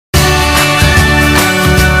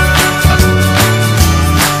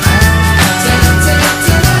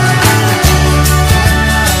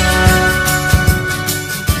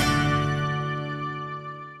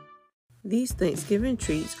These Thanksgiving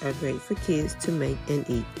treats are great for kids to make and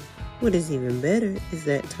eat. What is even better is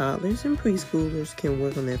that toddlers and preschoolers can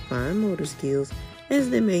work on their fine motor skills as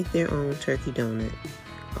they make their own turkey donut.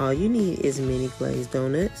 All you need is mini glazed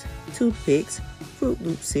donuts, toothpicks, Fruit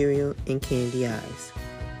Loop cereal, and candy eyes.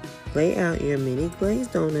 Lay out your mini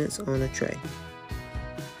glazed donuts on a tray.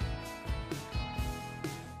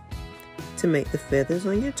 To make the feathers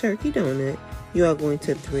on your turkey donut, you are going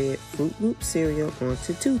to thread Fruit Loop cereal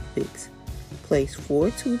onto toothpicks. Place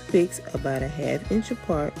 4 toothpicks about a ½ inch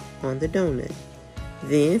apart on the donut.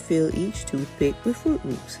 Then fill each toothpick with Fruit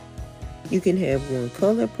Loops. You can have one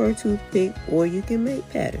color per toothpick, or you can make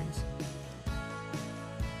patterns.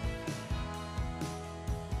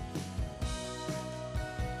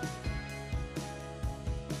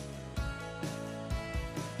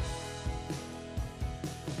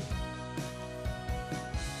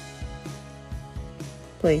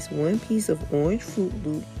 Place 1 piece of orange Fruit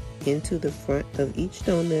Loop into the front of each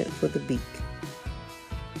donut for the beak.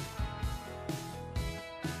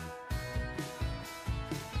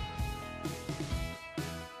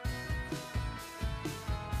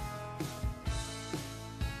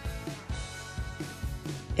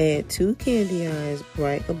 Add 2 candy eyes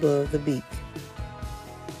right above the beak.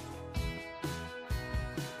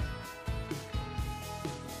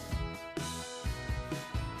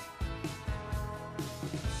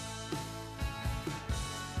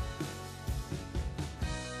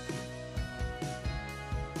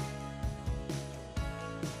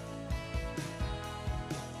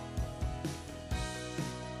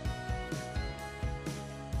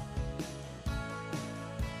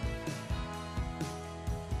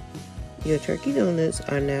 Your turkey donuts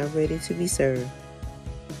are now ready to be served.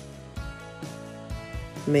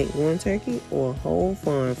 Make 1 turkey or a whole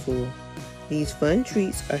farm full. These fun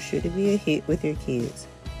treats are sure to be a hit with your kids.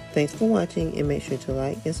 Thanks for watching, and make sure to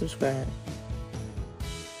like and subscribe.